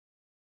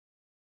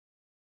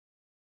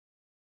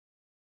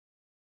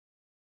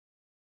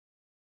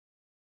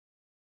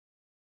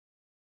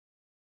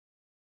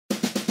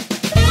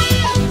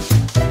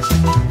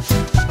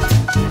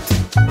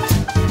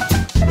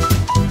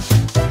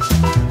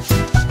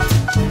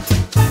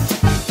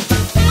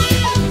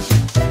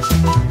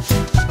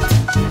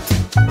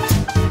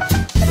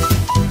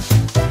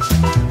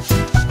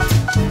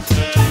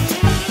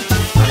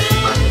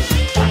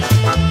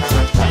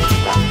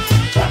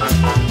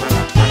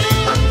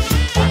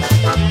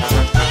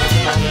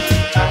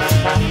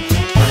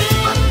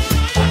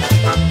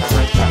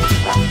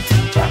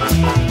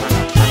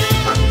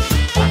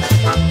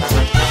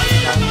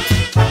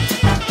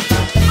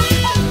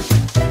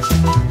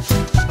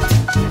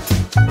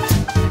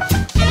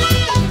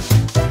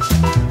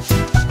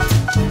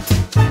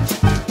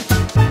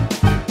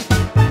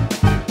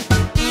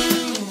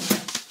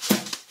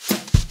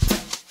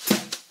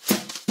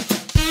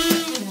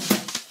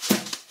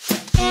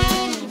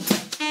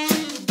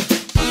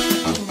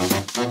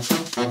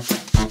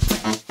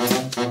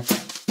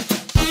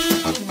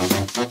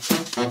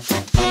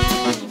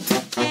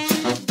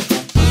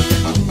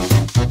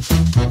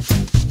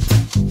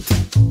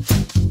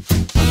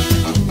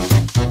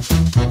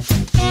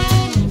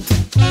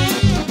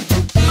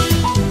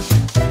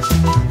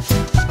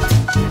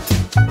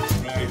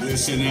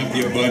up,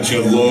 you bunch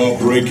of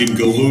law-breaking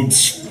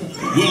galoots.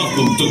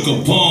 Welcome to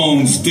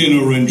Capone's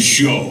Dinner and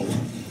Show.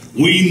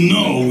 We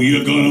know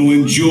you're going to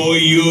enjoy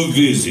your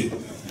visit.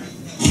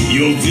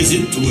 Your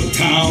visit to a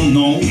town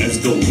known as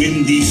the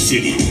Windy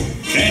City.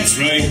 That's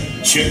right,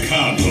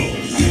 Chicago.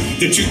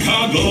 The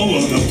Chicago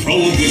of the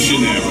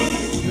Prohibition era.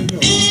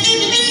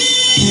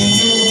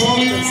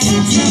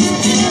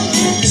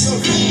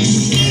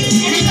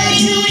 Everybody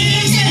who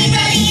is,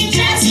 everybody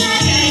just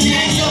like an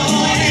actor.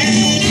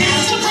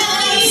 Al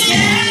Capone's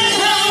down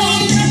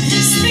home,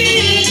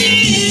 speak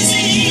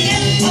easy.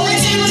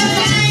 Always able to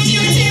find you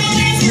a table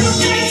that's proof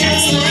right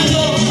just my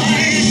door.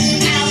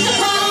 Al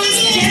Capone's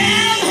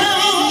down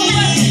home,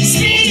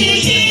 speak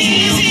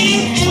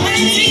easy.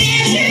 Once you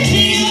get your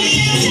deal,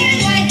 you turn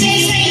like they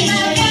say in the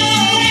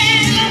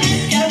poem.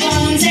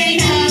 Capone's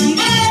ain't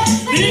humble,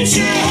 but it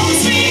sure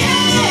holds me home.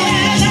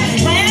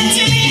 Glad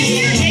to meet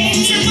your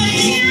names are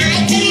playing your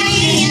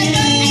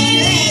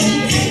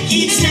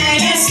each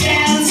night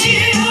astounds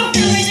you.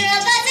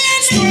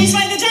 Stories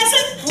by the dozen.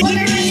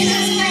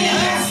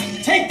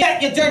 Take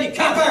that, you dirty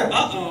copper!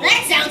 Uh-oh.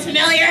 That sounds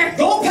familiar.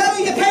 Go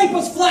peddle your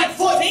papers,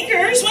 flatfoot!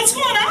 Fingers, what's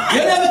going on?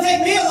 You'll never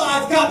take me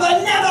alive,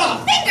 copper, never!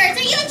 Fingers,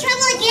 are you in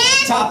trouble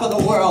again? Top of the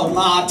world,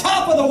 Ma,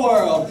 top of the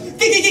world!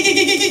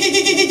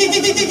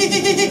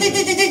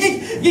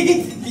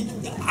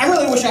 I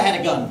really wish I had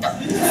a gun. Stop,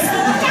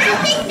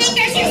 Big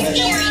Fingers, you're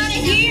scary.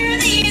 Hear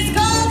these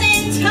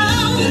golden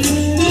tones.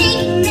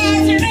 Make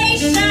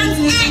reservations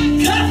at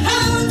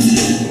Capone's.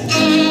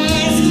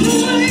 Ask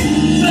for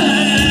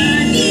furniture.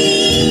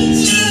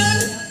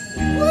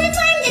 Well, if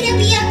I'm gonna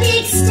be a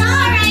big star,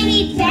 I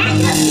need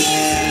backup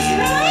dancers,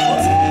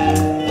 right?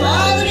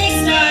 All the big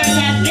stars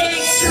have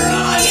big,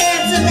 strong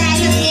heads of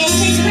backup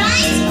dancers,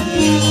 right?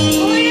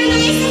 Where am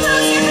I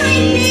supposed to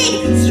find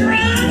big,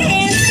 strong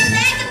hands of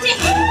backup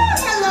dancers? Oh,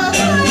 hello,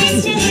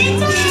 boys. Just in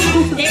time.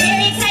 They're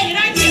very excited,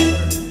 aren't you?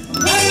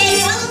 When they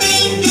follow me,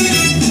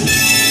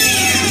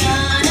 they're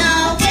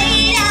gonna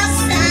wait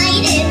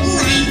outside in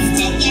lines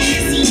to get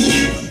a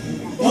seat.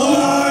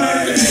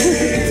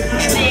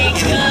 Big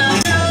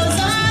girls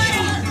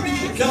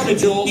are Tell me,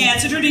 Joel. Yeah,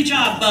 it's a dirty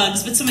job,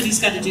 Bugs, but somebody's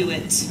got to do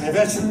it. I've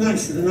had some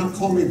nice you do not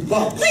call me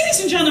Bugs. Ladies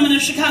and gentlemen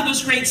of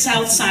Chicago's Great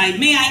South Side,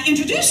 may I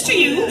introduce to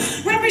you,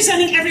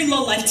 representing every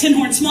lowlife, tin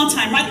horn,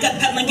 small-time, right-gut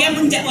peddling,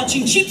 gambling,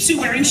 debt-watching, cheap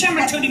suit-wearing,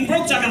 shamrock-toting,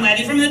 broke-talking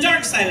laddie from the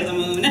dark side of the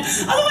moon,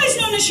 otherwise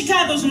known as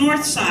Chicago's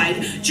North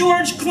Side,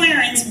 George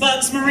Clarence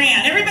Bugs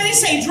Moran. Everybody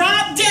say,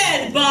 drop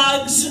dead,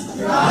 Bugs.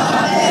 Drop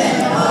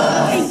dead,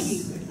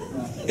 Bugs.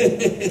 Thank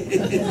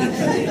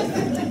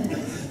you.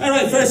 All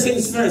right, first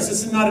things first,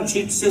 this is not a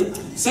cheap suit.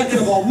 Second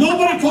of all,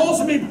 nobody calls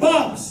me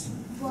Bugs.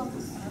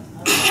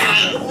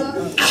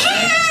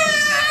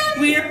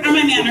 Where are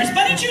my manners?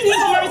 Bunny June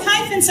Higgleworth,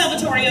 hyphen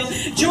Salvatorio,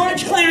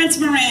 George Clarence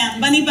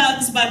Moran, Bunny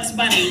Bugs, Bugs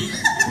Bunny.